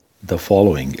The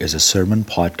following is a sermon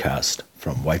podcast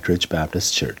from White Ridge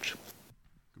Baptist Church.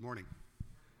 Good morning.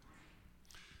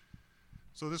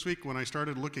 So this week when I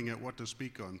started looking at what to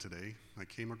speak on today, I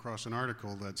came across an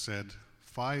article that said,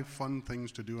 5 fun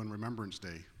things to do on Remembrance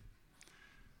Day.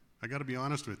 I got to be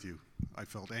honest with you, I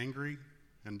felt angry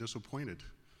and disappointed.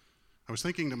 I was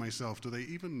thinking to myself, do they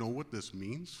even know what this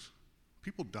means?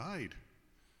 People died.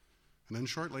 And then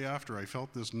shortly after, I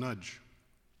felt this nudge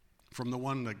from the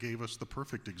one that gave us the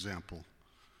perfect example.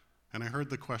 And I heard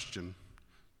the question,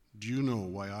 do you know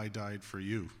why I died for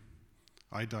you?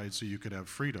 I died so you could have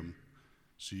freedom,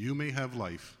 so you may have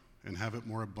life and have it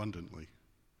more abundantly.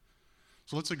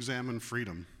 So let's examine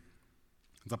freedom,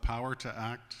 the power to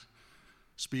act,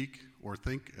 speak, or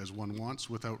think as one wants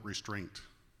without restraint,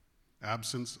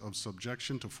 absence of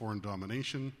subjection to foreign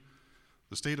domination,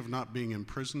 the state of not being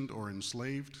imprisoned or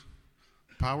enslaved,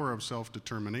 power of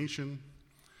self-determination,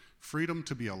 freedom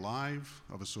to be alive,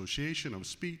 of association, of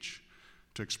speech,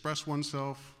 to express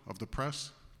oneself, of the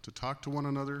press, to talk to one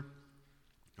another,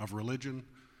 of religion,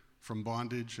 from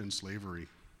bondage and slavery.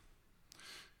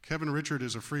 Kevin Richard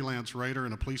is a freelance writer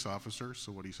and a police officer,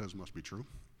 so what he says must be true.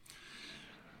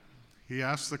 He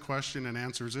asks the question and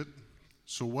answers it,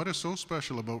 so what is so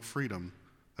special about freedom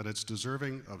that it's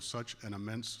deserving of such an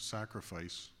immense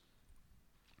sacrifice?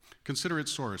 Consider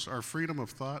its source. Our freedom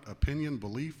of thought, opinion,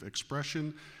 belief,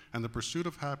 expression, and the pursuit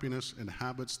of happiness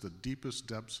inhabits the deepest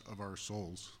depths of our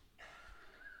souls.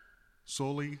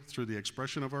 Solely through the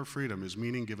expression of our freedom is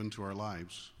meaning given to our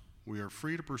lives. We are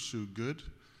free to pursue good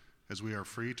as we are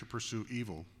free to pursue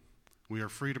evil. We are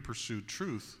free to pursue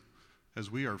truth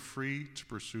as we are free to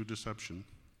pursue deception.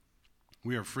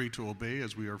 We are free to obey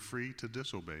as we are free to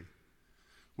disobey.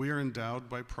 We are endowed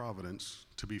by providence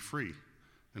to be free,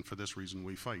 and for this reason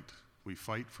we fight. We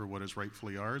fight for what is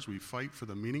rightfully ours. We fight for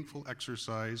the meaningful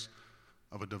exercise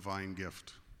of a divine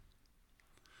gift.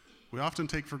 We often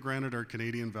take for granted our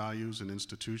Canadian values and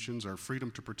institutions, our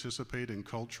freedom to participate in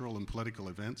cultural and political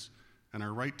events, and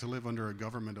our right to live under a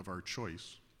government of our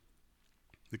choice.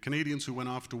 The Canadians who went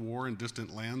off to war in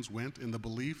distant lands went in the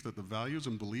belief that the values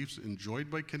and beliefs enjoyed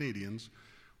by Canadians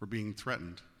were being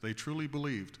threatened. They truly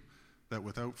believed that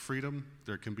without freedom,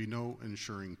 there can be no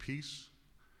ensuring peace,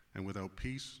 and without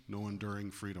peace, no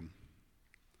enduring freedom.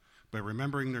 By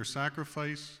remembering their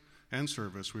sacrifice and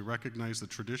service, we recognize the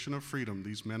tradition of freedom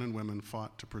these men and women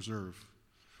fought to preserve.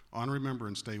 On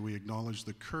Remembrance Day, we acknowledge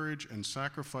the courage and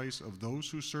sacrifice of those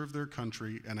who served their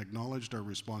country and acknowledged our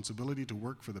responsibility to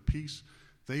work for the peace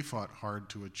they fought hard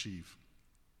to achieve.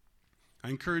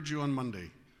 I encourage you on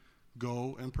Monday,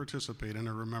 go and participate in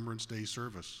a Remembrance Day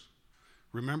service.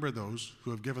 Remember those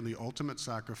who have given the ultimate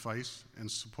sacrifice and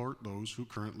support those who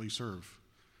currently serve.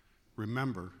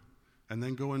 Remember, and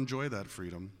then go enjoy that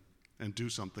freedom and do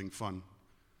something fun.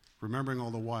 Remembering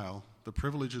all the while the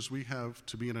privileges we have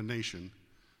to be in a nation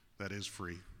that is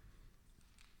free.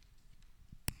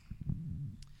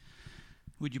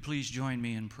 Would you please join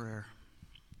me in prayer?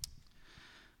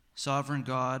 Sovereign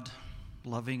God,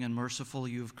 loving and merciful,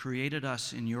 you have created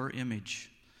us in your image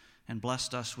and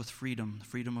blessed us with freedom, the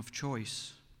freedom of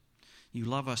choice. You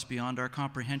love us beyond our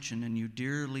comprehension, and you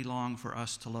dearly long for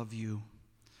us to love you.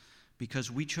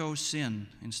 Because we chose sin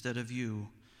instead of you,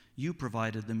 you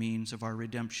provided the means of our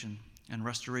redemption and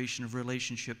restoration of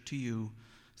relationship to you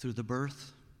through the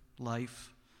birth,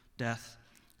 life, death,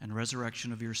 and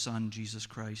resurrection of your Son, Jesus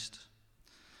Christ.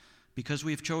 Because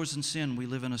we have chosen sin, we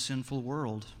live in a sinful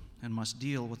world and must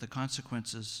deal with the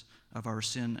consequences of our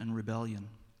sin and rebellion.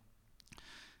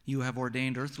 You have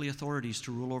ordained earthly authorities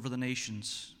to rule over the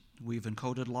nations. We've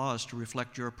encoded laws to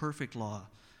reflect your perfect law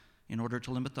in order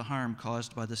to limit the harm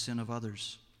caused by the sin of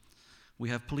others. We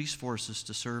have police forces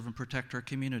to serve and protect our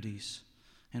communities,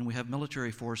 and we have military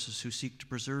forces who seek to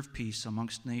preserve peace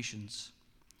amongst nations.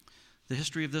 The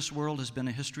history of this world has been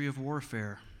a history of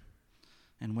warfare,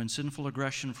 and when sinful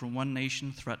aggression from one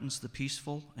nation threatens the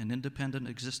peaceful and independent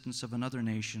existence of another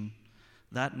nation,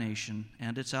 that nation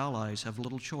and its allies have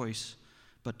little choice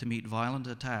but to meet violent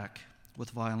attack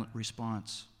with violent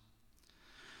response.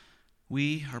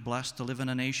 We are blessed to live in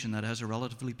a nation that has a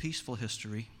relatively peaceful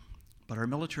history, but our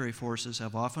military forces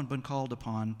have often been called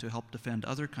upon to help defend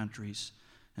other countries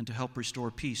and to help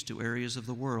restore peace to areas of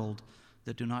the world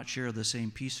that do not share the same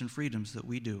peace and freedoms that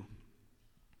we do.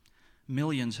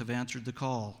 Millions have answered the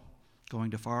call,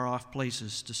 going to far-off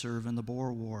places to serve in the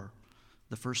Boer War,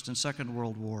 the First and Second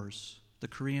World Wars, the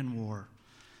Korean War,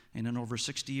 and in over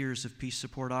 60 years of peace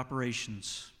support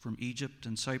operations from Egypt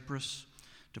and Cyprus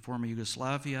to former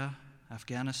Yugoslavia,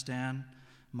 Afghanistan,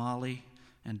 Mali,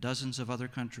 and dozens of other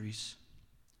countries.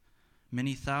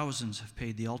 Many thousands have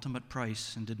paid the ultimate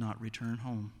price and did not return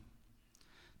home.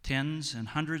 Tens and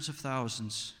hundreds of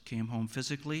thousands came home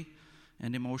physically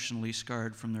and emotionally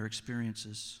scarred from their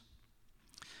experiences.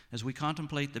 As we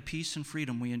contemplate the peace and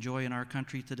freedom we enjoy in our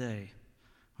country today,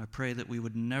 I pray that we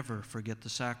would never forget the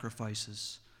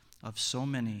sacrifices of so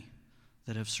many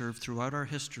that have served throughout our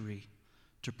history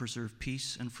to preserve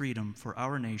peace and freedom for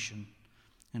our nation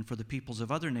and for the peoples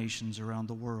of other nations around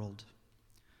the world.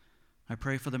 I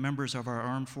pray for the members of our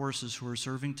armed forces who are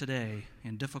serving today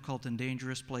in difficult and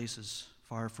dangerous places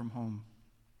far from home.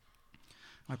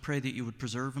 I pray that you would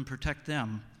preserve and protect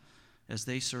them as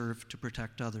they serve to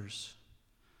protect others.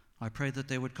 I pray that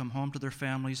they would come home to their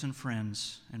families and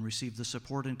friends and receive the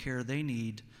support and care they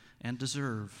need and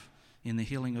deserve in the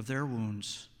healing of their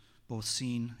wounds, both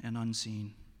seen and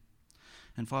unseen.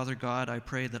 And Father God, I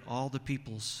pray that all the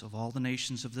peoples of all the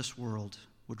nations of this world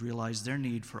would realize their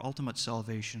need for ultimate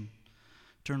salvation,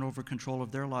 turn over control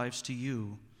of their lives to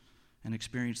you, and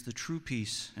experience the true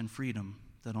peace and freedom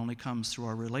that only comes through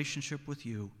our relationship with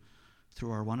you, through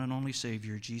our one and only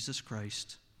Savior, Jesus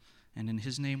Christ. And in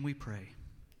his name we pray.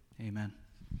 Amen.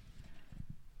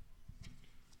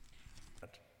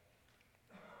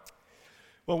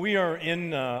 Well, we are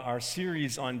in our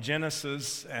series on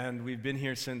Genesis, and we've been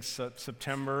here since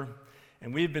September,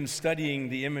 and we've been studying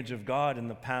the image of God in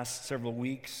the past several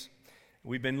weeks.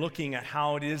 We've been looking at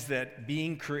how it is that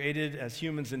being created as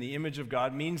humans in the image of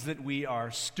God means that we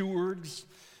are stewards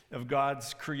of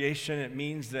God's creation. It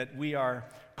means that we are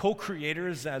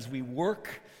co-creators as we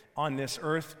work on this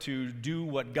earth to do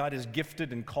what God has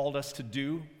gifted and called us to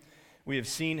do. We have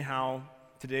seen how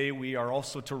today we are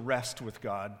also to rest with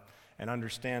God and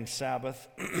understand Sabbath.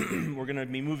 We're going to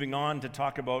be moving on to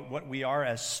talk about what we are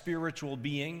as spiritual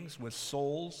beings with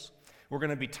souls. We're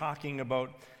going to be talking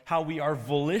about how we are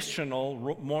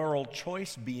volitional, moral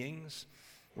choice beings.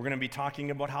 We're going to be talking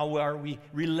about how are we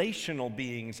relational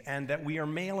beings and that we are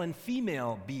male and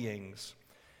female beings.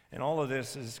 And all of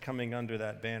this is coming under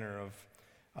that banner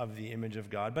of the image of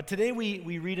God. But today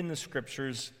we read in the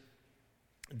scriptures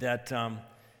that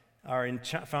are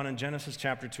found in Genesis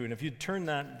chapter 2. And if you turn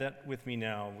that with me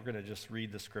now, we're going to just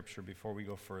read the scripture before we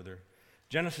go further.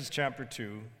 Genesis chapter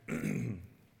 2.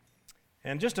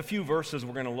 And just a few verses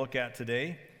we're going to look at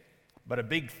today, but a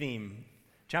big theme.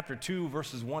 Chapter 2,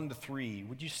 verses 1 to 3.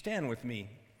 Would you stand with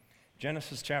me?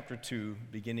 Genesis chapter 2,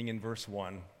 beginning in verse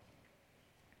 1.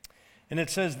 And it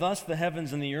says, "Thus the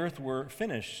heavens and the earth were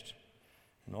finished,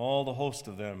 and all the host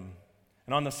of them.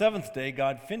 And on the seventh day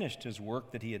God finished his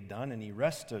work that he had done, and he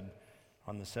rested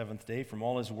on the seventh day from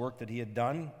all his work that he had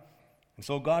done. And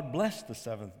so God blessed the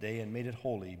seventh day and made it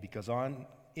holy, because on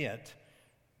it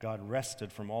God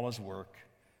rested from all his work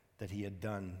that he had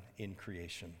done in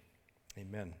creation."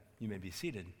 Amen. You may be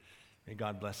seated. May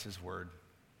God bless his word.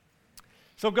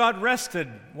 So God rested.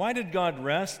 Why did God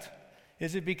rest?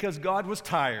 Is it because God was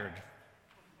tired?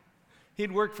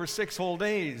 He'd worked for 6 whole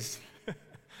days.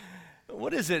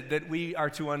 What is it that we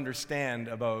are to understand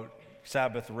about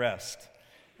Sabbath rest?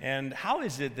 And how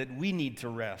is it that we need to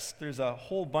rest? There's a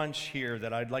whole bunch here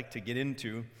that I'd like to get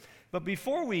into. But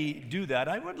before we do that,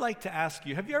 I would like to ask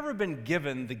you, have you ever been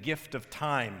given the gift of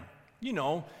time? You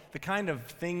know, the kind of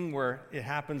thing where it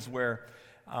happens where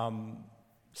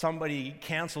somebody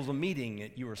cancels a meeting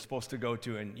that you were supposed to go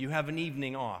to and you have an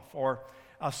evening off. Or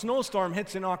a snowstorm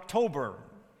hits in October,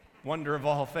 wonder of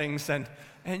all things, and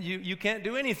you can't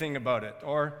do anything about it.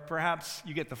 Or perhaps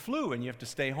you get the flu and you have to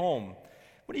stay home.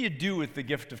 What do you do with the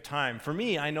gift of time? For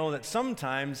me, I know that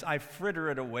sometimes I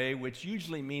fritter it away, which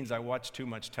usually means I watch too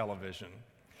much television.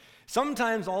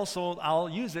 Sometimes also I'll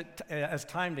use it as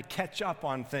time to catch up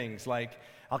on things, like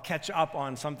I'll catch up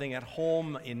on something at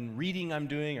home in reading I'm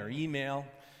doing or email.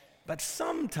 But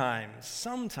sometimes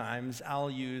I'll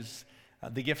use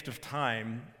the gift of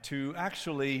time to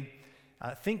actually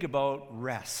think about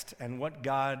rest and what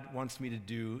God wants me to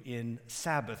do in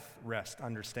Sabbath rest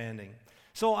understanding.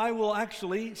 So I will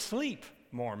actually sleep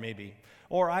more maybe,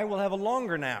 or I will have a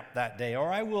longer nap that day,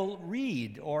 or I will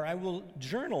read, or I will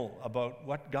journal about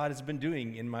what God has been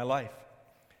doing in my life.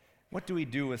 What do we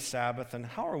do with Sabbath, and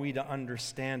how are we to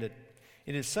understand it?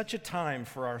 It is such a time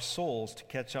for our souls to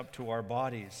catch up to our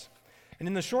bodies. And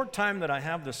in the short time that I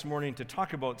have this morning to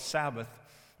talk about Sabbath,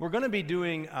 we're going to be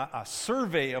doing a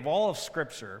survey of all of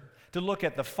Scripture to look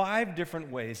at the 5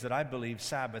 different ways that I believe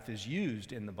Sabbath is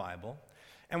used in the Bible.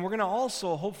 And we're going to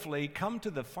also hopefully come to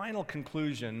the final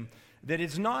conclusion that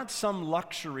it's not some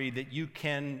luxury that you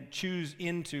can choose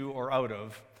into or out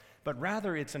of, but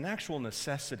rather it's an actual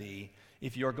necessity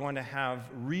if you're going to have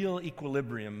real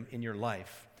equilibrium in your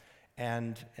life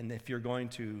and if you're going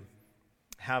to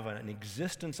have an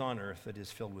existence on earth that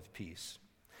is filled with peace.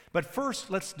 But first,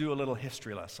 let's do a little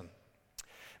history lesson.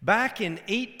 Back in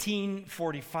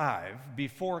 1845,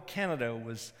 before Canada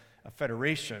was a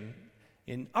federation,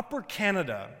 in Upper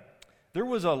Canada, there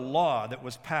was a law that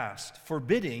was passed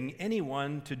forbidding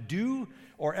anyone to do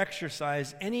or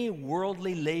exercise any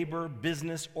worldly labor,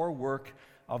 business, or work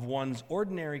of one's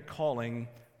ordinary calling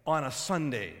on a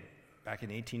Sunday, back in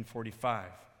 1845.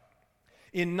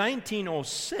 In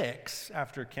 1906,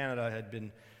 after Canada had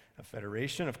been a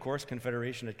federation, of course,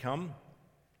 Confederation had come,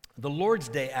 the Lord's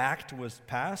Day Act was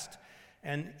passed,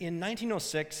 and in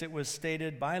 1906 it was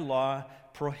stated by law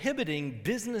prohibiting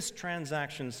business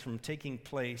transactions from taking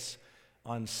place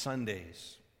on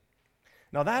Sundays.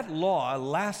 Now that law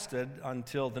lasted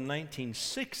until the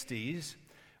 1960s,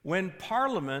 when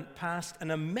Parliament passed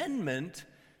an amendment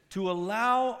to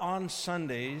allow on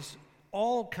Sundays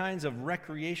all kinds of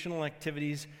recreational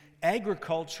activities,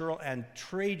 agricultural and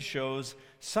trade shows,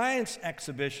 science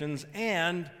exhibitions,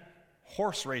 and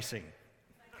horse racing.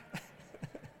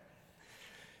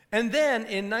 And then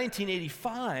in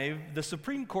 1985, the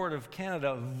Supreme Court of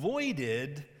Canada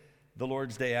voided the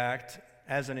Lord's Day Act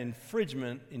as an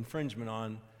infringement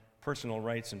on personal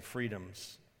rights and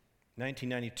freedoms.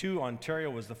 1992, Ontario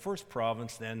was the first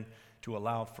province then to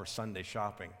allow for Sunday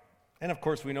shopping. And of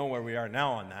course, we know where we are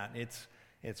now on that.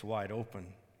 It's wide open.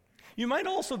 You might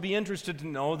also be interested to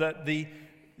know that the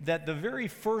very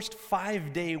first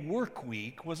 5-day work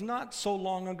week was not so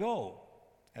long ago,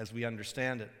 as we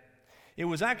understand it. It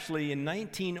was actually in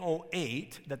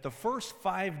 1908 that the first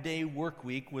 5-day work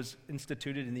week was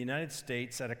instituted in the United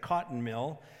States at a cotton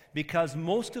mill because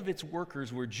most of its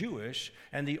workers were Jewish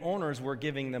and the owners were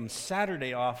giving them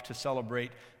Saturday off to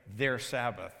celebrate their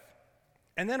Sabbath.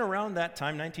 And then around that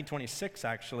time, 1926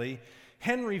 actually,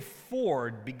 Henry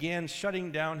Ford began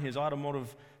shutting down his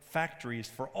automotive factories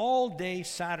for all day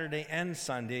Saturday and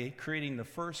Sunday, creating the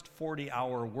first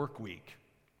 40-hour work week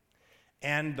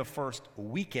and the first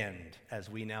weekend as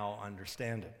we now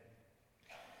understand it.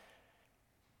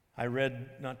 I read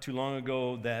not too long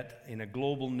ago that in a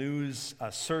Global News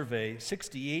survey,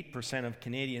 68% of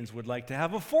Canadians would like to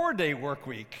have a 4-day work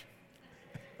week.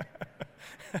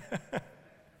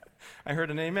 I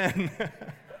heard an amen.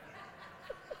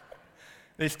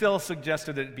 They still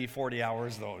suggested it be 40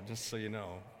 hours, though, just so you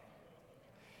know.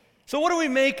 So what do we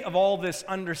make of all this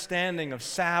understanding of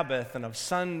Sabbath and of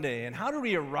Sunday, and how do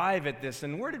we arrive at this,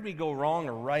 and where did we go wrong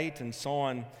or right, and so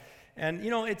on? And,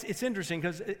 it's interesting,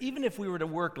 because even if we were to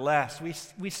work less,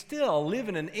 we still live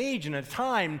in an age and a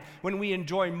time when we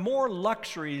enjoy more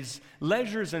luxuries,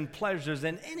 leisures, and pleasures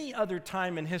than any other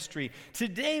time in history.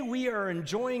 Today, we are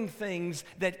enjoying things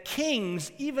that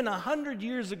kings, even 100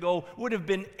 years ago, would have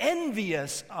been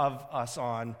envious of us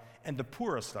on, and the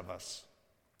poorest of us.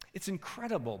 It's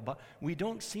incredible, but we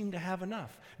don't seem to have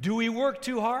enough. Do we work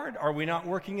too hard? Are we not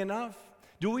working enough?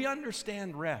 Do we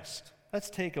understand rest? Let's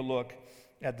take a look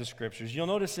at the scriptures. You'll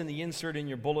notice in the insert in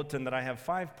your bulletin that I have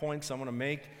 5 points I want to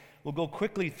make. We'll go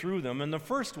quickly through them. And the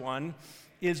first one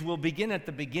is we'll begin at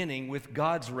the beginning with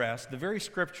God's rest. The very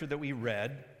scripture that we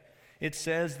read, it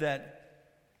says that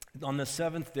on the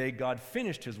seventh day God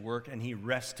finished his work and he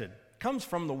rested. It comes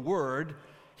from the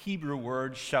Hebrew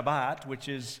word Shabbat, which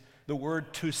is the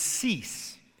word to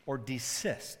cease or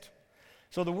desist.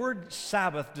 So the word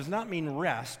Sabbath does not mean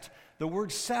rest. The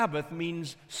word Sabbath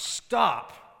means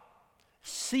stop,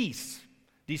 cease,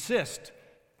 desist.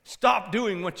 Stop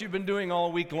doing what you've been doing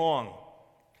all week long.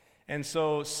 And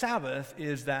so Sabbath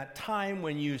is that time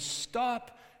when you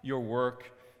stop your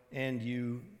work and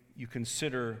you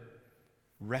consider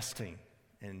resting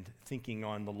and thinking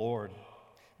on the Lord.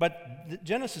 But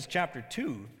Genesis chapter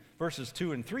 2, verses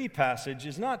 2 and 3 passage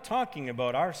is not talking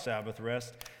about our Sabbath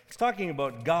rest. It's talking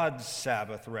about God's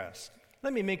Sabbath rest.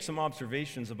 Let me make some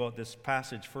observations about this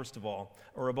passage, first of all,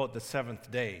 or about the seventh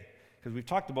day, because we've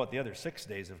talked about the other 6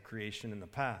 days of creation in the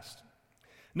past.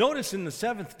 Notice in the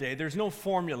seventh day, there's no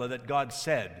formula that God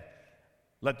said,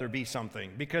 let there be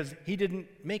something, because he didn't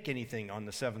make anything on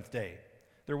the seventh day.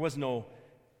 There was no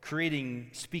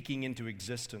speaking into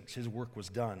existence. His work was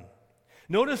done.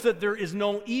 Notice that there is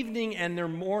no evening and their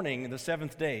morning, the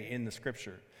seventh day, in the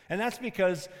scripture. And that's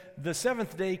because the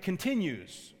seventh day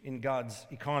continues in God's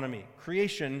economy.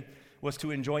 Creation was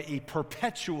to enjoy a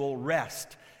perpetual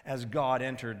rest as God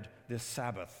entered this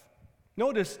Sabbath.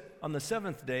 Notice on the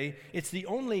seventh day, it's the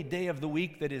only day of the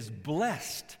week that is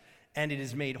blessed and it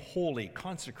is made holy,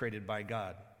 consecrated by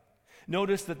God.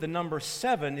 Notice that the number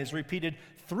 7 is repeated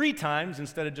 3 times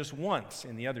instead of just once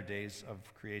in the other days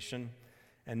of creation.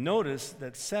 And notice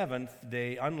that seventh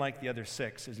day, unlike the other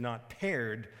 6, is not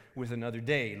paired with another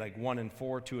day, like 1 and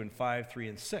 4, 2 and 5, 3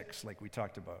 and 6, like we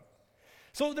talked about.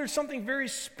 So there's something very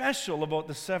special about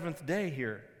the seventh day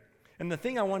here. And the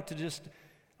thing I want to just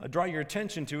draw your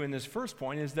attention to in this first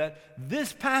point is that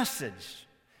this passage,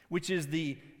 which is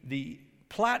the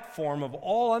platform of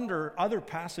all other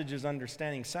passages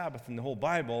understanding Sabbath in the whole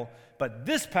Bible, but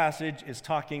this passage is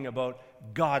talking about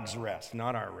God's rest,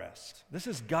 not our rest. This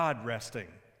is God resting,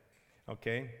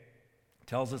 okay? It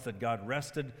tells us that God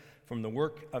rested from the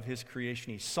work of his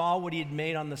creation. He saw what he had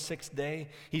made on the sixth day.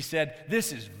 He said,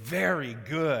 "This is very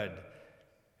good."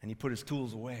 And he put his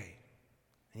tools away.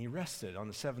 And he rested on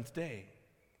the seventh day.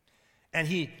 And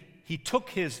he took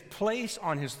his place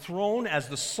on his throne as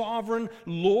the sovereign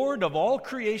Lord of all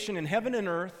creation in heaven and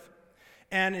earth.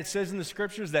 And it says in the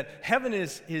scriptures that heaven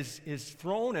is his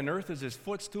throne and earth is his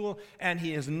footstool, and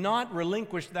he has not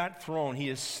relinquished that throne. He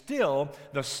is still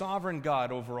the sovereign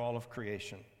God over all of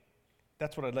creation.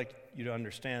 That's what I'd like you to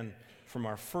understand from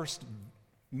our first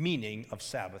meaning of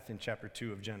Sabbath in chapter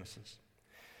 2 of Genesis.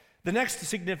 The next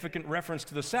significant reference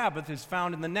to the Sabbath is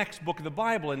found in the next book of the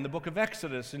Bible, in the book of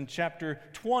Exodus, in chapter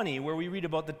 20, where we read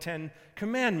about the 10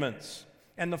 Commandments.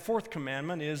 And the fourth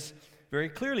commandment is very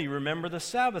clearly, remember the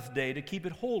Sabbath day to keep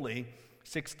it holy.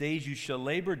 6 days you shall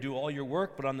labor, do all your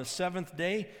work, but on the seventh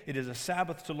day it is a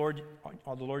Sabbath to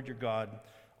the Lord your God.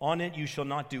 On it you shall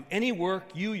not do any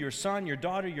work, you, your son, your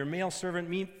daughter, your male servant,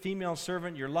 female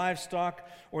servant, your livestock,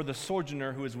 or the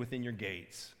sojourner who is within your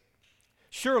gates.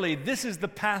 Surely this is the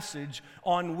passage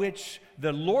on which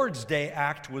the Lord's Day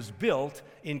Act was built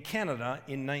in Canada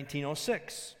in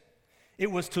 1906.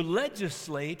 It was to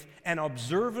legislate an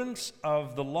observance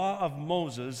of the law of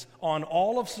Moses on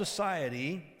all of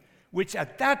society, which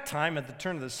at that time, at the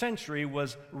turn of the century,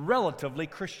 was relatively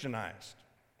Christianized.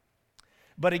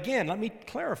 But again, let me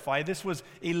clarify, this was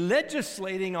a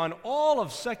legislating on all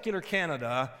of secular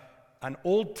Canada an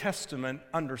Old Testament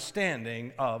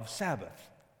understanding of Sabbath,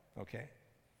 okay?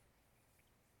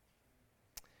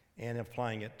 And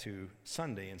applying it to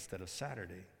Sunday instead of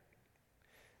Saturday.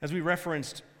 As we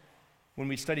referenced when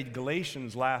we studied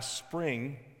Galatians last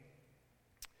spring,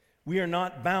 we are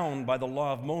not bound by the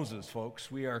law of Moses,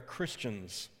 folks. We are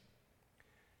Christians,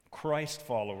 Christ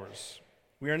followers.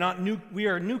 We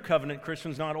are new covenant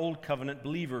Christians, not old covenant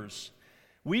believers.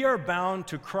 We are bound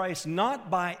to Christ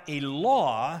not by a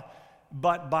law,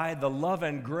 but by the love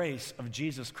and grace of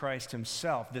Jesus Christ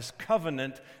himself, this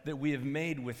covenant that we have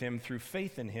made with him through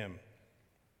faith in him.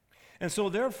 And so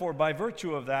therefore, by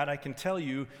virtue of that, I can tell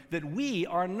you that we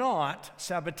are not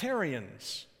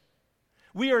Sabbatarians.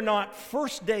 We are not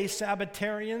first-day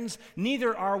Sabbatarians,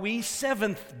 neither are we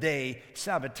seventh-day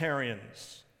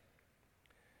Sabbatarians.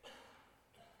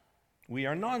 We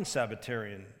are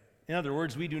non-Sabbatarian. In other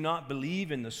words, we do not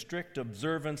believe in the strict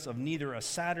observance of neither a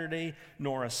Saturday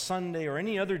nor a Sunday or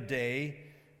any other day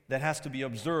that has to be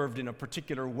observed in a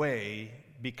particular way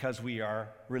because we are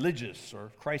religious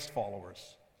or Christ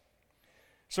followers.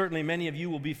 Certainly many of you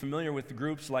will be familiar with the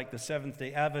groups like the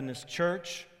Seventh-day Adventist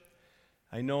Church.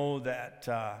 I know that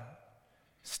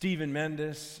Stephen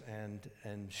Mendes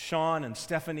and Sean and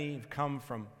Stephanie have come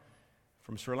from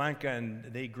Sri Lanka, and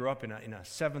they grew up in a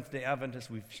Seventh-day Adventist.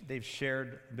 They've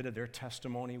shared a bit of their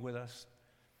testimony with us.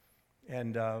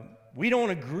 And we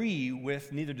don't agree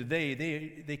with, neither do they.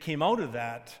 They came out of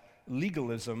that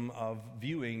legalism of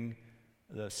viewing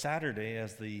the Saturday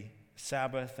as the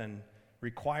Sabbath and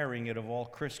requiring it of all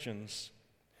Christians.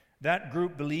 That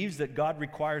group believes that God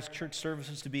requires church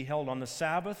services to be held on the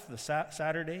Sabbath, the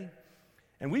Saturday,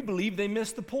 and we believe they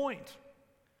missed the point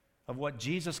of what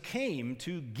Jesus came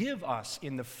to give us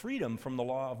in the freedom from the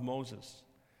law of Moses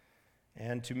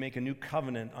and to make a new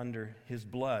covenant under his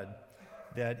blood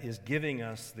that is giving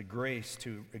us the grace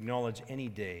to acknowledge any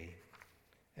day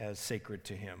as sacred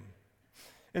to him.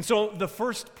 And so the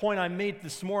first point I made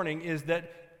this morning is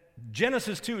that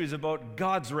Genesis 2 is about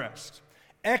God's rest.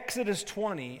 Exodus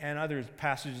 20 and other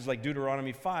passages like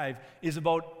Deuteronomy 5 is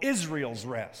about Israel's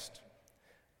rest.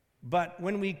 But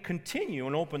when we continue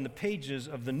and open the pages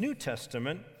of the New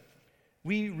Testament,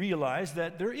 we realize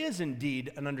that there is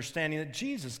indeed an understanding that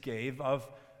Jesus gave of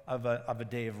a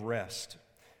day of rest.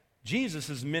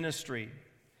 Jesus' ministry,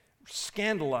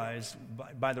 scandalized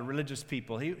by the religious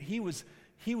people. He was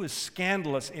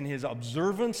scandalous in his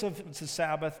observance of the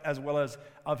Sabbath as well as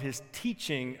of his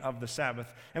teaching of the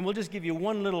Sabbath. And we'll just give you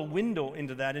one little window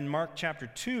into that in Mark chapter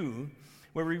 2,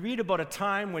 where we read about a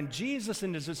time when Jesus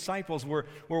and his disciples were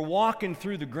walking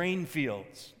through the grain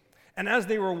fields. And as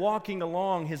they were walking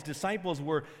along, his disciples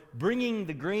were bringing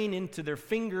the grain into their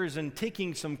fingers and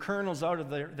taking some kernels out of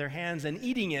their hands and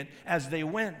eating it as they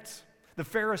went. The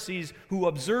Pharisees who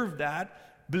observed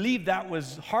that believed that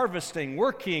was harvesting,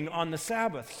 working on the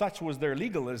Sabbath. Such was their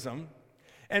legalism.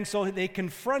 And so they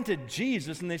confronted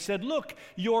Jesus and they said, "Look,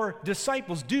 your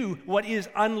disciples do what is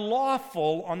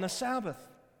unlawful on the Sabbath."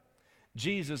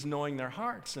 Jesus knowing their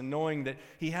hearts and knowing that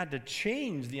he had to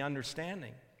change the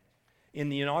understanding in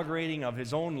the inaugurating of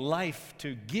his own life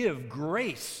to give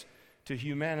grace to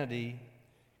humanity,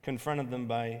 confronted them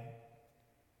by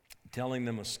telling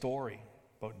them a story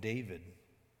about David.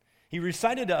 He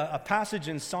recited a passage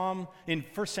in 1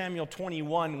 Samuel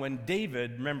 21 when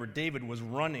David was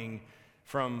running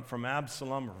from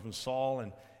Absalom or from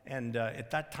Saul, and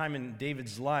at that time in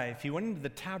David's life, he went into the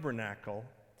tabernacle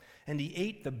and he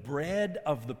ate the bread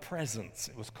of the presence,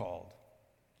 it was called,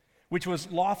 which was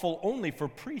lawful only for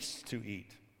priests to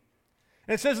eat.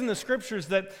 And it says in the scriptures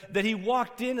that he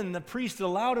walked in and the priest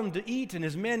allowed him to eat, and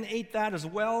his men ate that as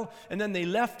well, and then they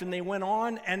left and they went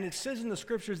on. And it says in the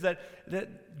scriptures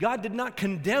that God did not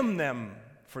condemn them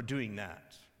for doing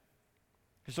that.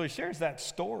 So he shares that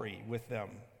story with them.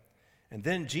 And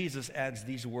then Jesus adds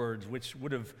these words, which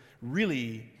would have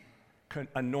really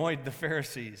annoyed the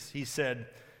Pharisees. He said,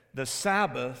 "The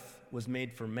Sabbath was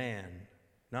made for man,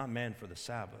 not man for the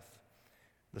Sabbath.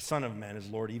 The Son of Man is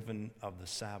Lord even of the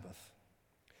Sabbath."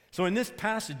 So in this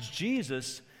passage,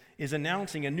 Jesus is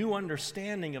announcing a new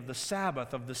understanding of the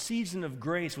Sabbath, of the season of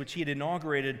grace which he had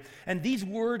inaugurated. And these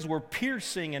words were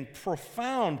piercing and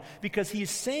profound because he's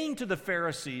saying to the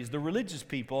Pharisees, the religious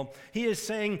people, he is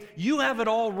saying, you have it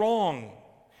all wrong.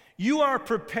 You are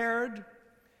prepared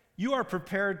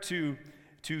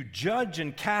to judge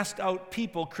and cast out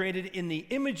people created in the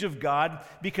image of God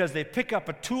because they pick up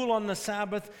a tool on the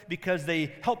Sabbath, because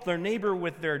they help their neighbor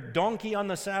with their donkey on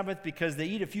the Sabbath, because they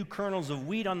eat a few kernels of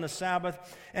wheat on the Sabbath,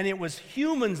 and it was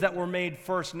humans that were made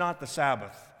first, not the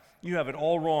Sabbath. You have it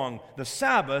all wrong. The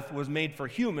Sabbath was made for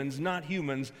humans, not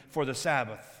humans for the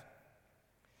Sabbath.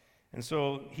 And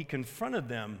so he confronted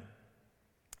them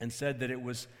and said that it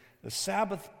was the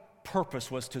Sabbath purpose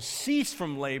was to cease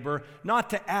from labor, not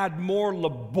to add more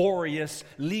laborious,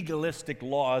 legalistic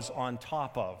laws on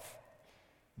top of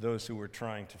those who were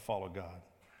trying to follow God.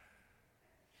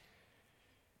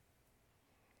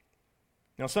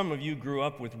 Now, some of you grew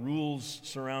up with rules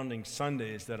surrounding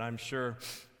Sundays that I'm sure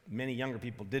many younger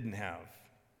people didn't have.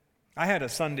 I had a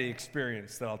Sunday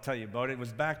experience that I'll tell you about. It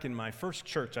was back in my first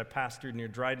church I pastored near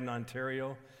Dryden,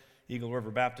 Ontario, Eagle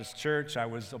River Baptist Church. I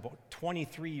was about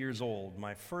 23 years old,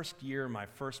 my first year, my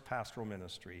first pastoral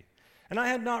ministry. And I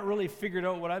had not really figured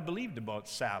out what I believed about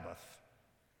Sabbath.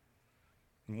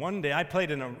 And one day, I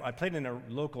played in a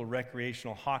local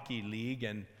recreational hockey league,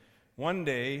 and one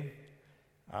day,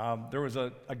 there was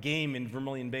a game in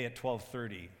Vermilion Bay at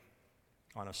 12:30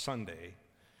 on a Sunday.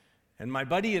 And my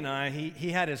buddy and I,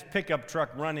 he had his pickup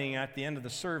truck running at the end of the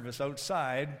service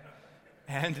outside,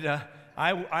 and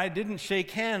I didn't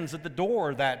shake hands at the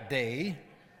door that day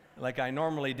like I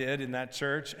normally did in that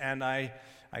church, and I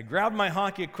grabbed my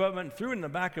hockey equipment, threw it in the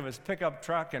back of his pickup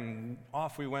truck, and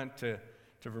off we went to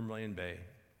Vermilion Bay.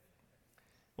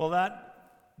 Well,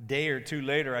 that day or two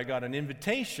later, I got an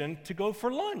invitation to go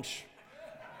for lunch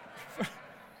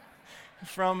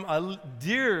from a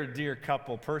dear, dear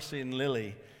couple, Percy and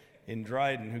Lily, in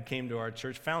Dryden, who came to our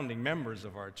church, founding members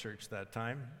of our church that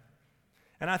time.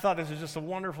 And I thought this was just a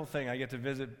wonderful thing. I get to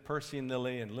visit Percy and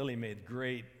Lily made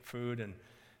great food. And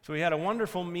so we had a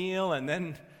wonderful meal, and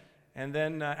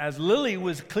then as Lily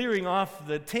was clearing off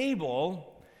the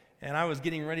table, and I was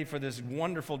getting ready for this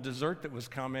wonderful dessert that was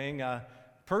coming,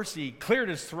 Percy cleared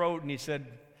his throat, and he said,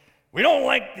 "We don't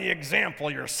like the example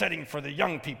you're setting for the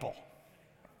young people."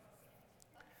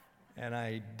 And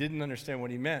I didn't understand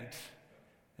what he meant.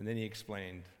 And then he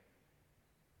explained.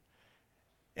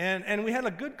 And we had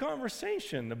a good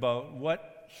conversation about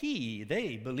what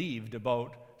they believed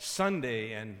about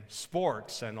Sunday and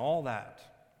sports and all that.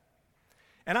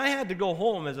 And I had to go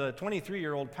home as a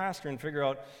 23-year-old pastor and figure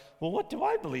out, well, what do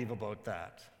I believe about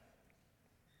that?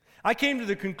 I came to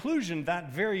the conclusion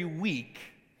that very week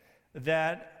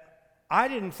that I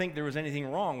didn't think there was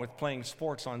anything wrong with playing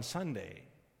sports on Sunday.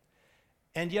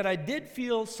 And yet I did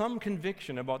feel some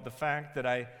conviction about the fact that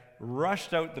I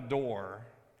rushed out the door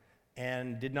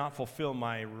and did not fulfill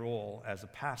my role as a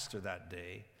pastor that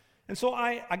day. And so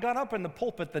I got up in the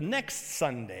pulpit the next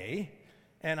Sunday,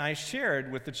 and I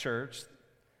shared with the church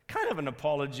kind of an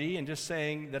apology and just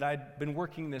saying that I'd been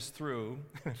working this through.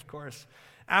 Of course,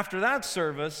 after that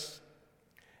service,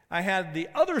 I had the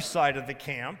other side of the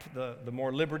camp, the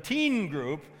more libertine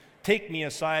group, take me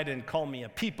aside and call me a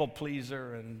people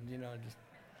pleaser, and just.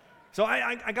 So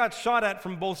I got shot at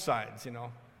from both sides.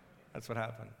 That's what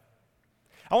happened.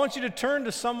 I want you to turn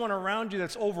to someone around you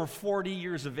that's over 40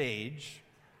 years of age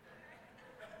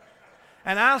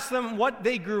and ask them what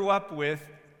they grew up with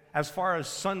as far as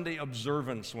Sunday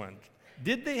observance went.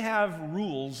 Did they have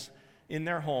rules in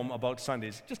their home about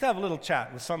Sundays? Just have a little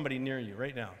chat with somebody near you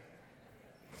right now.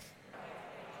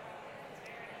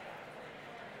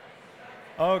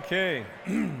 Okay.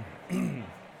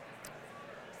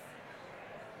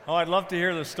 Oh, I'd love to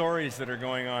hear the stories that are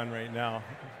going on right now.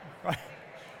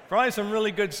 Probably some really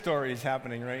good stories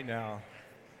happening right now.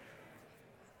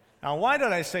 Now, why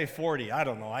did I say 40? I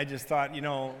don't know. I just thought,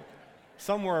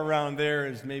 somewhere around there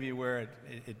is maybe where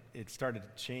it started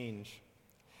to change.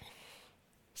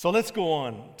 So let's go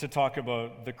on to talk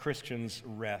about the Christian's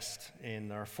rest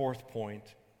in our fourth point.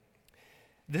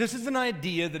 This is an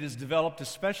idea that is developed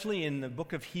especially in the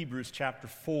book of Hebrews chapter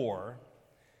 4,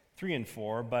 3 and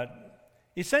 4, but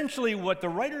essentially what the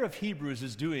writer of Hebrews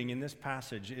is doing in this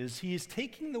passage is he is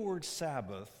taking the word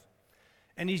Sabbath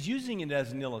and he's using it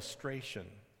as an illustration,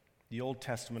 the Old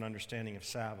Testament understanding of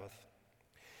Sabbath.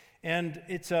 And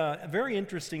it's a very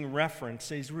interesting reference.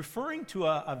 He's referring to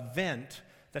an event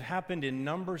that happened in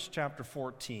Numbers chapter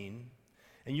 14.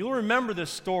 And you'll remember this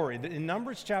story, that in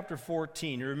Numbers chapter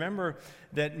 14, you remember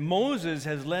that Moses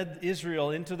has led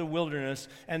Israel into the wilderness,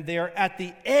 and they are at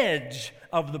the edge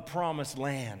of the promised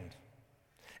land.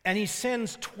 And he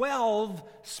sends 12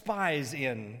 spies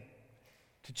in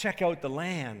to check out the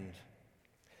land.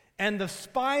 And the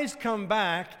spies come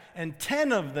back, and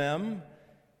 10 of them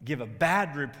give a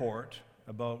bad report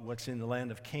about what's in the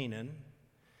land of Canaan,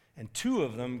 and 2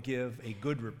 of them give a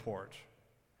good report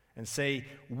and say,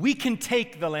 we can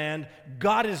take the land,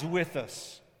 God is with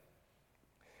us.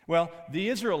 Well, the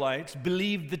Israelites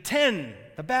believed the 10,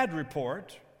 the bad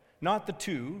report, not the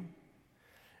 2,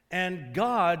 and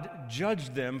God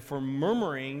judged them for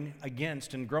murmuring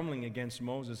against and grumbling against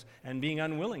Moses and being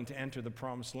unwilling to enter the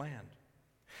promised land.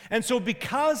 And so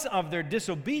because of their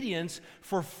disobedience,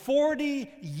 for 40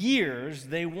 years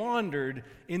they wandered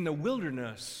in the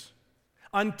wilderness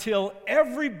until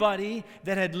everybody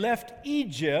that had left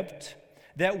Egypt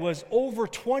that was over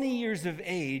 20 years of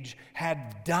age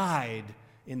had died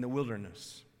in the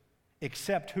wilderness.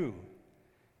 Except who?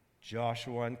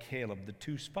 Joshua and Caleb, the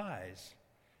 2 spies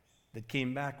that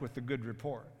came back with the good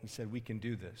report and said, we can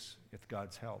do this with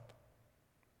God's help.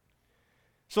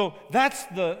 So that's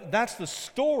the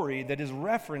story that is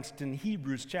referenced in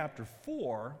Hebrews chapter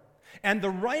 4. And the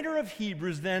writer of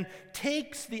Hebrews then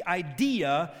takes the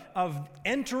idea of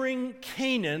entering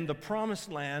Canaan, the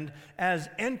promised land, as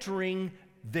entering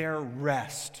their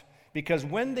rest. Because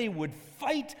when they would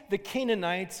fight the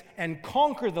Canaanites and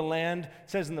conquer the land, it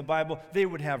says in the Bible, they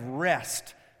would have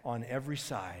rest on every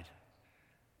side.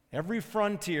 Every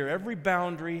frontier, every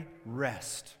boundary,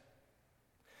 rest.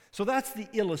 So that's the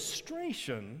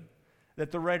illustration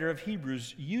that the writer of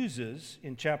Hebrews uses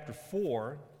in chapter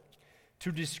 4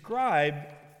 to describe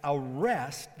a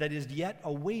rest that is yet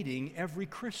awaiting every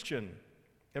Christian,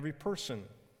 every person.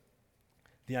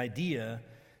 The idea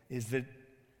is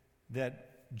that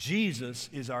Jesus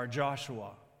is our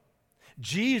Joshua.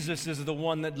 Jesus is the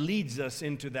one that leads us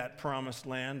into that promised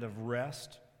land of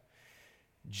rest.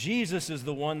 Jesus is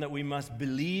the one that we must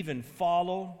believe and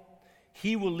follow.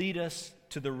 He will lead us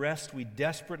to the rest we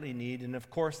desperately need, and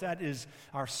of course that is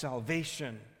our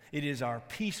salvation. It is our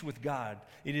peace with God.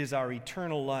 It is our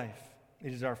eternal life.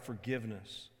 It is our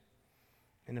forgiveness.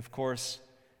 And of course,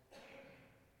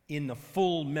 in the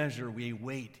full measure, we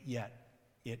wait yet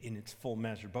it in its full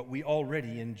measure. But we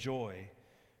already enjoy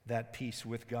that peace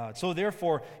with God. So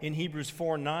therefore, in Hebrews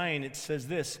 4:9, it says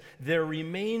this, there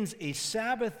remains a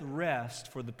Sabbath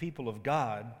rest for the people of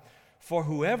God, for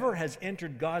whoever has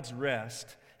entered God's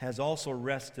rest has also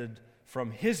rested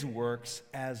from his works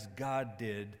as God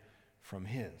did from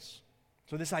his.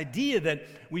 So this idea that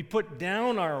we put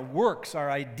down our works, our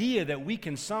idea that we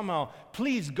can somehow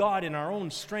please God in our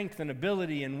own strength and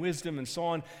ability and wisdom and so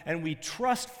on, and we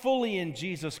trust fully in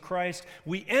Jesus Christ,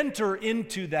 we enter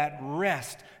into that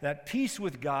rest, that peace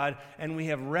with God, and we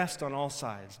have rest on all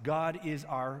sides. God is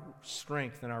our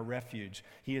strength and our refuge.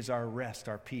 He is our rest,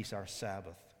 our peace, our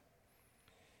Sabbath.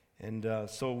 And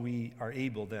so we are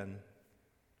able then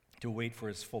to wait for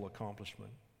his full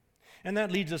accomplishment. And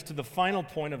that leads us to the final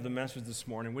point of the message this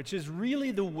morning, which is really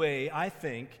the way I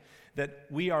think that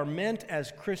we are meant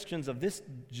as Christians of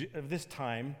this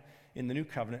time in the New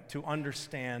Covenant to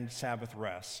understand Sabbath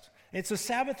rest. It's a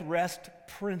Sabbath rest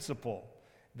principle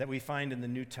that we find in the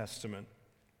New Testament.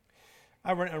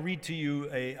 I read to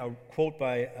you a quote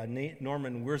by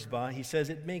Norman Wirzba. He says,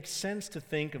 it makes sense to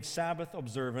think of Sabbath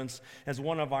observance as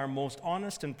one of our most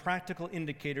honest and practical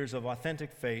indicators of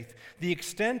authentic faith. The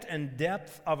extent and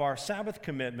depth of our Sabbath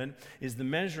commitment is the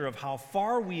measure of how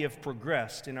far we have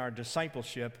progressed in our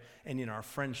discipleship and in our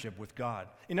friendship with God.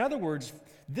 In other words,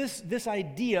 this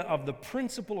idea of the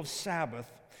principle of Sabbath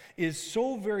is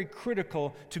so very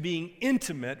critical to being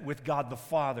intimate with God the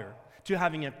Father, to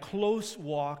having a close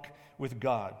walk with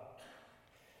God.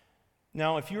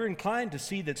 Now, if you're inclined to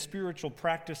see that spiritual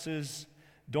practices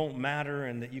don't matter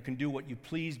and that you can do what you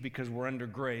please because we're under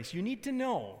grace, you need to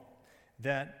know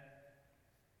that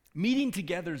meeting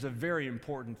together is a very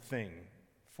important thing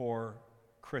for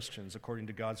Christians, according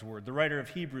to God's word. The writer of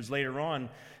Hebrews later on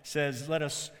says, "Let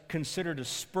us consider to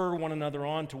spur one another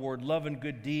on toward love and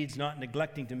good deeds, not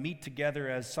neglecting to meet together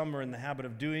as some are in the habit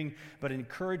of doing, but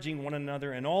encouraging one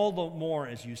another, and all the more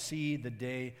as you see the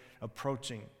day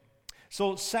approaching."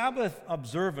 So Sabbath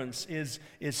observance is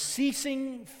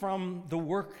ceasing from the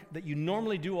work that you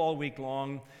normally do all week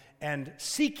long and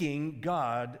seeking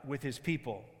God with his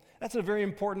people. That's a very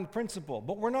important principle,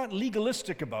 but we're not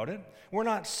legalistic about it. We're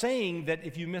not saying that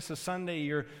if you miss a Sunday,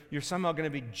 you're somehow going to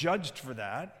be judged for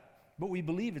that, but we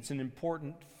believe it's an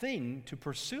important thing to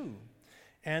pursue,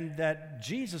 and that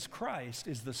Jesus Christ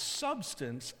is the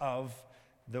substance of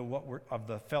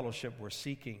the fellowship we're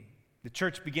seeking. The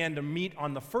church began to meet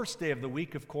on the first day of the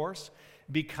week, of course,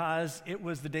 because it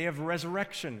was the day of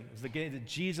resurrection. It was the day that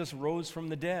Jesus rose from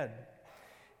the dead.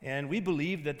 And we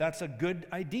believe that that's a good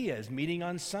idea, is meeting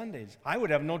on Sundays. I would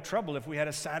have no trouble if we had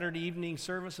a Saturday evening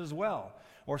service as well,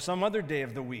 or some other day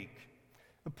of the week.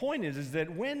 The point is that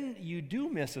when you do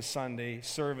miss a Sunday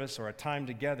service or a time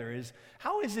together,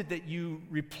 how is it that you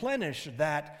replenish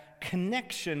that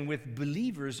connection with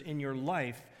believers in your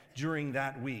life during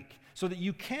that week, so that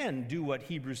you can do what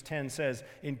Hebrews 10 says,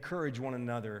 encourage one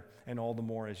another, and all the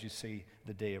more as you see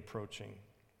the day approaching.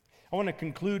 I want to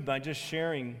conclude by just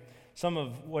sharing some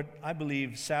of what I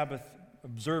believe Sabbath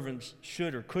observance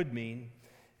should or could mean.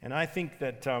 And I think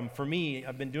that for me,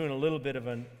 I've been doing a little bit of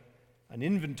an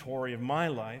inventory of my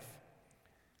life.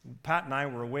 Pat and I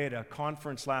were away at a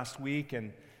conference last week,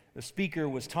 and the speaker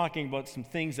was talking about some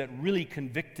things that really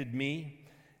convicted me.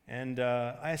 And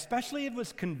I especially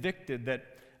was convicted that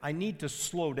I need to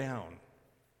slow down.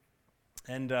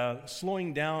 And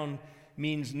slowing down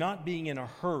means not being in a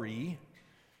hurry,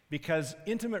 because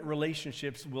intimate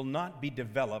relationships will not be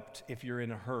developed if you're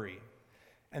in a hurry.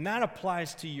 And that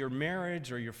applies to your marriage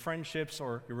or your friendships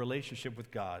or your relationship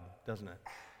with God, doesn't it?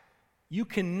 You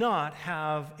cannot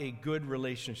have a good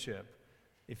relationship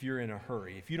if you're in a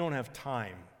hurry, if you don't have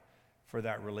time for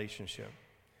that relationship.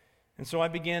 And so I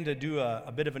began to do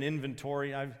a bit of an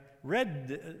inventory. I've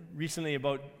read recently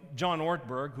about John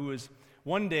Ortberg, who was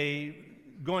one day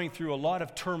going through a lot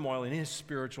of turmoil in his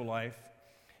spiritual life.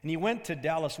 And he went to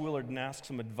Dallas Willard and asked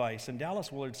some advice. And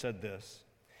Dallas Willard said this.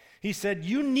 He said,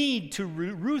 "You need to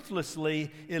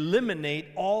ruthlessly eliminate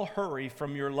all hurry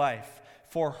from your life,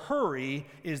 for hurry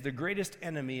is the greatest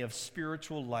enemy of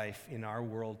spiritual life in our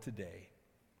world today."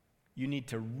 You need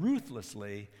to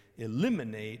ruthlessly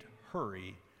eliminate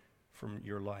hurry from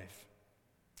your life.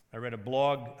 I read a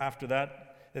blog after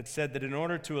that said that in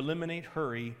order to eliminate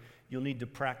hurry, you'll need to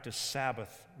practice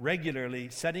Sabbath, regularly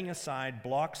setting aside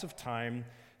blocks of time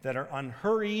that are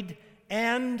unhurried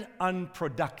and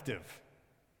unproductive.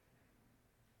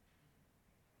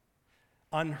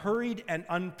 Unhurried and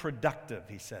unproductive,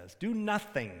 he says. Do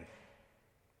nothing.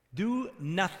 Do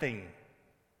nothing.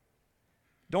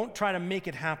 Don't try to make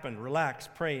it happen. Relax,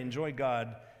 pray, enjoy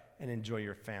God, and enjoy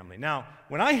your family. Now,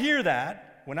 when I hear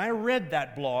that, when I read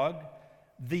that blog,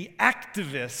 the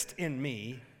activist in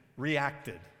me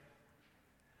reacted.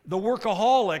 The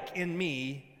workaholic in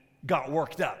me got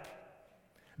worked up.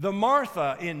 The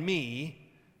Martha in me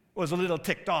was a little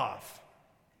ticked off.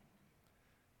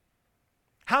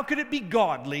 How could it be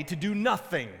godly to do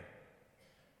nothing?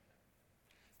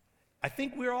 I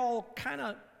think we're all kind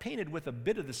of painted with a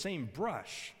bit of the same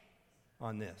brush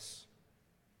on this.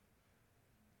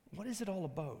 What is it all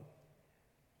about?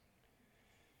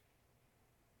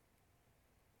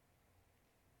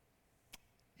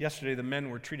 Yesterday, the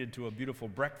men were treated to a beautiful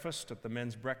breakfast at the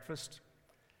men's breakfast.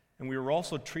 And we were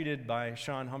also treated by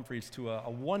Sean Humphreys to a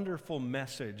wonderful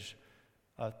message,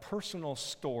 a personal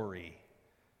story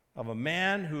of a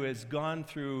man who has gone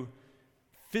through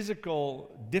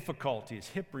physical difficulties,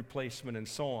 hip replacement and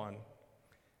so on,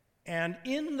 and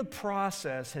in the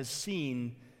process has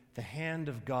seen the hand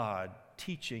of God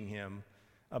teaching him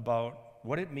about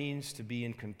what it means to be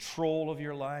in control of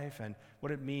your life and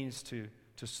what it means to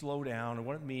slow down and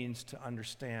what it means to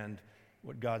understand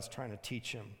what God's trying to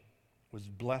teach him. Was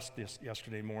blessed this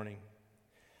yesterday morning.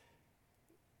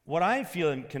 What I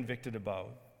feel convicted about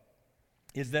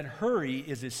is that hurry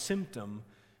is a symptom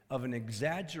of an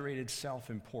exaggerated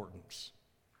self-importance.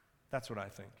 That's what I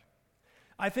think.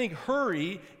 I think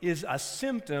hurry is a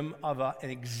symptom of an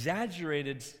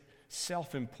exaggerated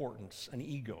self-importance, an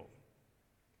ego.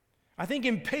 I think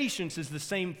impatience is the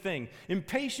same thing.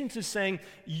 Impatience is saying,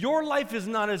 your life is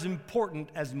not as important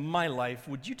as my life.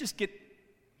 Would you just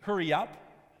hurry up?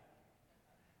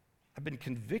 I've been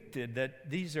convicted that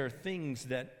these are things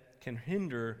that can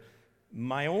hinder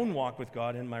my own walk with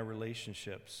God and my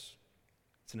relationships.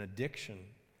 It's an addiction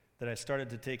that I started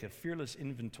to take a fearless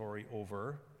inventory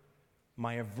over,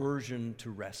 my aversion to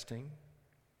resting.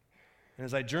 And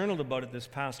as I journaled about it this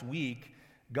past week,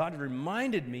 God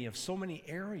reminded me of so many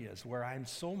areas where I'm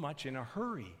so much in a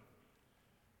hurry.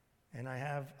 And I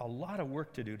have a lot of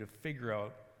work to do to figure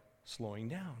out slowing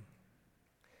down.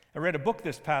 I read a book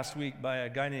this past week by a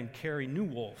guy named Carey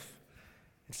Nieuwolf.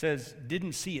 It says,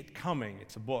 Didn't See It Coming.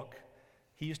 It's a book.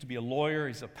 He used to be a lawyer.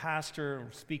 He's a pastor,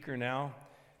 speaker now.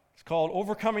 It's called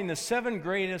Overcoming the 7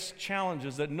 Greatest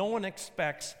Challenges That No One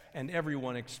Expects and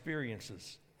Everyone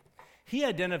Experiences. He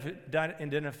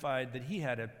identified that he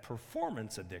had a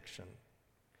performance addiction.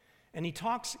 And he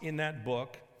talks in that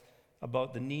book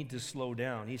about the need to slow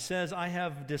down. He says, I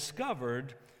have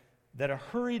discovered that a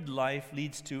hurried life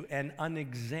leads to an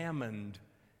unexamined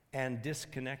and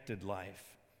disconnected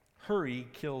life. Hurry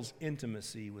kills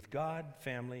intimacy with God,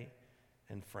 family,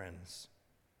 and friends.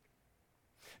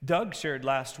 Doug shared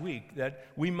last week that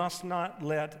we must not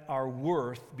let our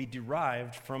worth be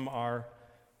derived from our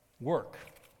work.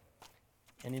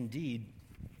 And indeed,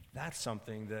 that's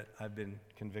something that I've been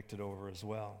convicted over as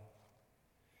well.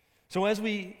 So as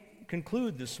we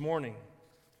conclude this morning,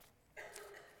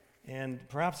 and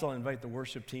perhaps I'll invite the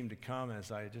worship team to come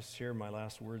as I just share my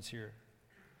last words here.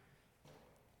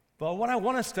 But what I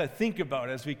want us to think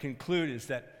about as we conclude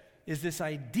is this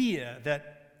idea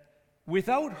that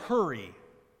without hurry,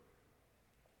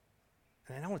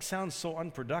 and I know it sounds so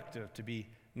unproductive to be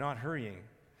not hurrying,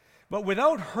 but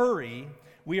without hurry,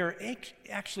 we are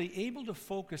actually able to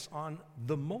focus on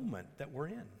the moment that we're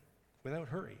in, without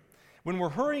hurry. When we're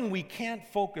hurrying, we can't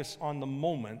focus on the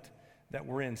moment that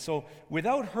we're in. So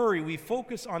without hurry, we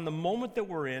focus on the moment that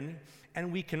we're in,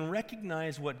 and we can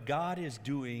recognize what God is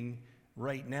doing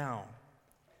right now.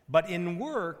 But in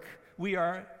work, we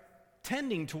are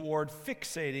tending toward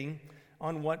fixating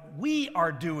on what we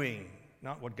are doing,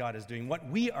 not what God is doing, what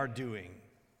we are doing.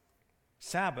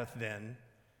 Sabbath, then,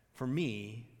 for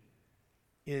me,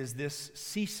 is this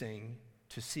ceasing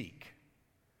to seek.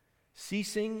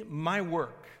 Ceasing my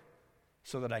work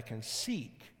so that I can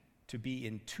seek to be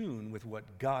in tune with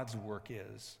what God's work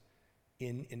is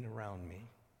in and around me.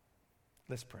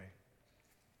 Let's pray.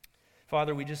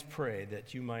 Father, we just pray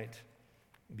that you might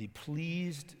be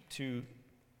pleased to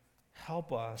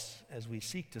help us as we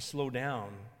seek to slow down,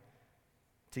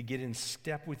 to get in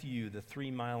step with you, the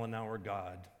 3-mile-an-hour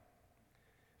God.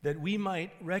 That we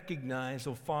might recognize,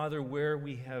 oh Father, where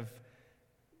we have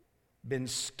been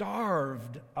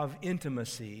starved of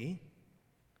intimacy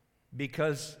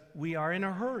because we are in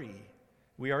a hurry,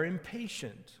 we are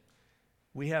impatient,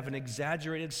 we have an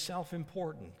exaggerated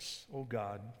self-importance. Oh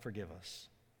God, forgive us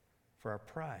for our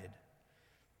pride.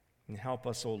 And help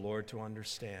us, oh Lord, to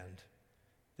understand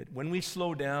that when we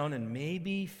slow down and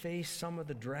maybe face some of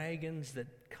the dragons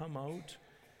that come out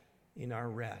in our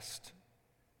rest,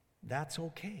 that's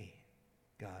okay,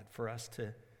 God, for us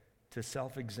to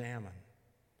self-examine,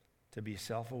 to be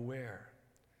self-aware,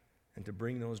 and to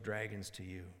bring those dragons to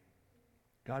you.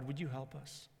 God, would you help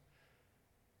us?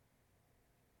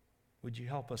 Would you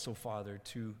help us, oh Father,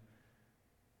 to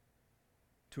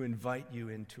invite you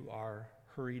into our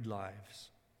hurried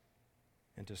lives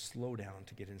and to slow down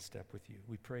to get in step with you?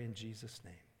 We pray in Jesus'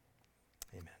 name.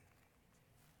 Amen.